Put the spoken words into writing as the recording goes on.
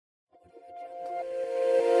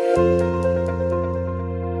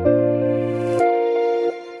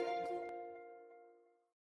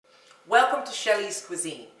Welcome to Shelly's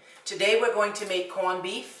Cuisine. Today we're going to make corned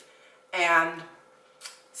beef, and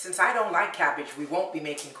since I don't like cabbage, we won't be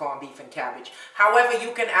making corned beef and cabbage. However,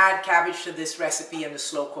 you can add cabbage to this recipe in the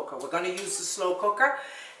slow cooker. We're going to use the slow cooker,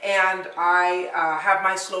 and I have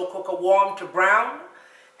my slow cooker warm to brown,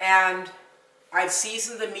 and I've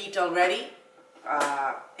seasoned the meat already.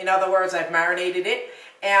 In other words, I've marinated it,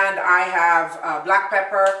 and I have black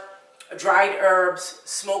pepper, dried herbs,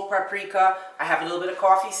 smoked paprika. I have a little bit of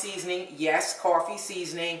coffee seasoning, yes, coffee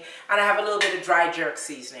seasoning, and I have a little bit of dry jerk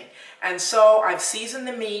seasoning. And so I've seasoned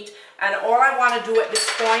the meat, and all I want to do at this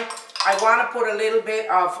point, I want to put a little bit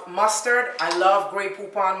of mustard. I love Grey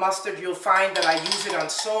Poupon mustard. You'll find that I use it on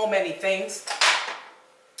so many things.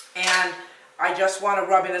 And I just want to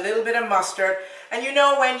rub in a little bit of mustard. And you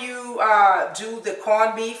know, when you do the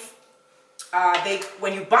corned beef,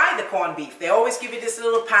 when you buy the corned beef, they always give you this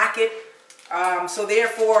little packet. So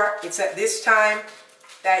therefore, it's at this time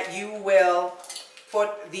that you will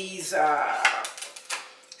put these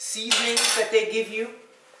seasonings that they give you.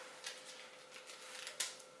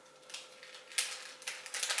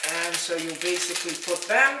 And so you basically put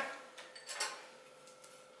them.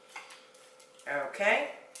 Okay.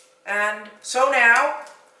 And so now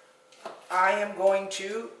I am going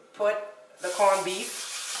to put the corned beef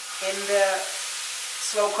in the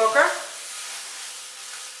slow cooker,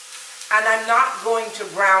 and I'm not going to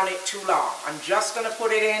brown it too long. I'm just going to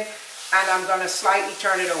put it in, and I'm going to slightly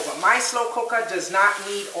turn it over. My slow cooker does not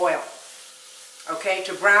need oil, okay,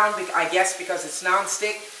 to brown, I guess because it's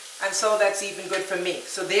non-stick, and so that's even good for me.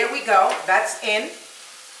 So there we go, that's in.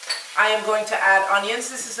 I am going to add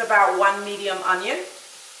onions. This is about 1 medium onion.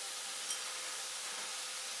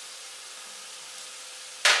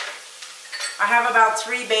 I have about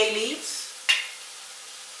 3 bay leaves,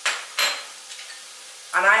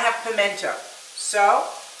 and I have pimento. So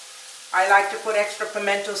I like to put extra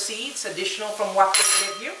pimento seeds, additional from what they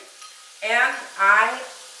give you. And I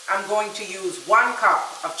am going to use 1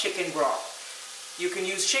 cup of chicken broth. You can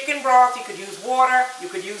use chicken broth, you could use water, you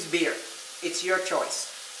could use beer. It's your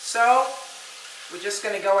choice. So we're just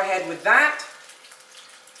going to go ahead with that.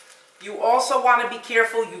 You also want to be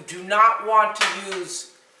careful. You do not want to use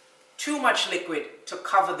too much liquid to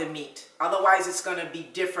cover the meat. Otherwise, it's going to be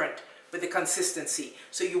different with the consistency.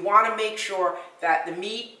 So you want to make sure that the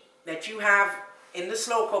meat that you have in the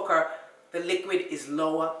slow cooker, the liquid is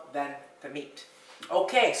lower than the meat.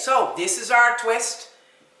 Okay, so this is our twist.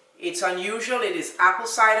 It's unusual. It is apple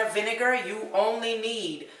cider vinegar. You only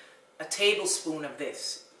need a tablespoon of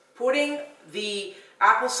this. Putting the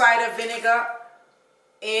apple cider vinegar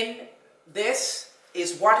in this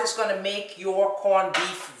is what is going to make your corned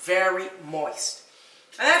beef very moist.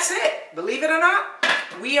 And that's it. Believe it or not,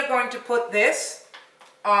 we are going to put this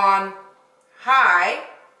on high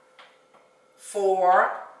for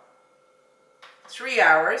 3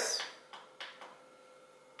 hours.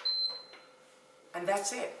 And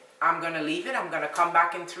that's it. I'm going to leave it. I'm going to come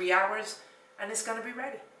back in 3 hours, and it's going to be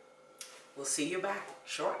ready. We'll see you back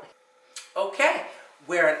shortly. Okay.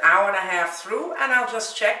 We're an hour and a half through, and I'll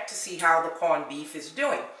just check to see how the corned beef is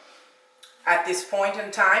doing. At this point in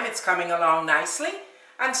time, it's coming along nicely,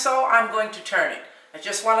 and so I'm going to turn it. I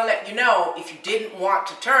just want to let you know, if you didn't want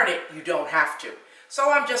to turn it, you don't have to. So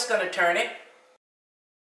I'm just going to turn it.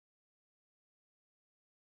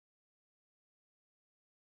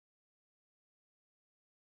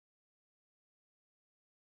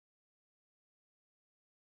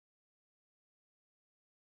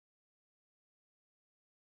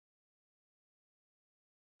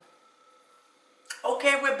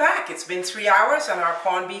 Okay, we're back. It's been 3 hours and our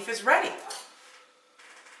corned beef is ready.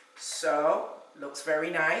 So, looks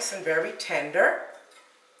very nice and very tender.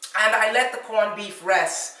 And I let the corned beef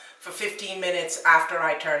rest for 15 minutes after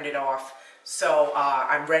I turned it off. So,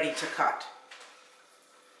 I'm ready to cut.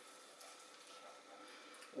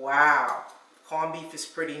 Wow, corned beef is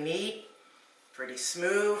pretty neat, pretty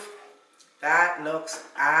smooth. That looks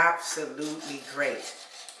absolutely great.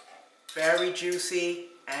 Very juicy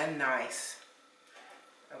and nice.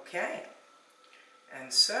 Okay,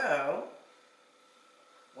 and so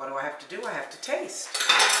what do I have to do? I have to taste.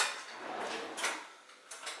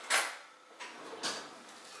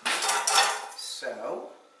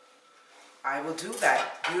 So I will do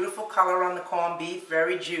that. Beautiful color on the corned beef,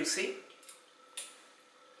 very juicy,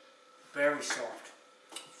 very soft,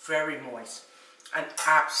 very moist, and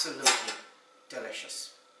absolutely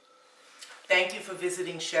delicious. Thank you for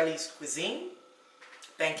visiting Shelly's Cuisine.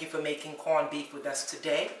 Thank you for making corned beef with us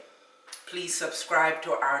today. Please subscribe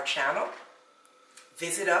to our channel.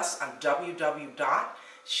 Visit us on www.shelly'scuisine.com.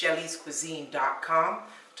 shellyscuisine.com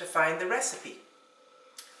to find the recipe.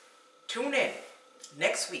 Tune in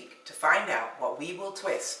next week to find out what we will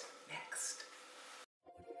twist next.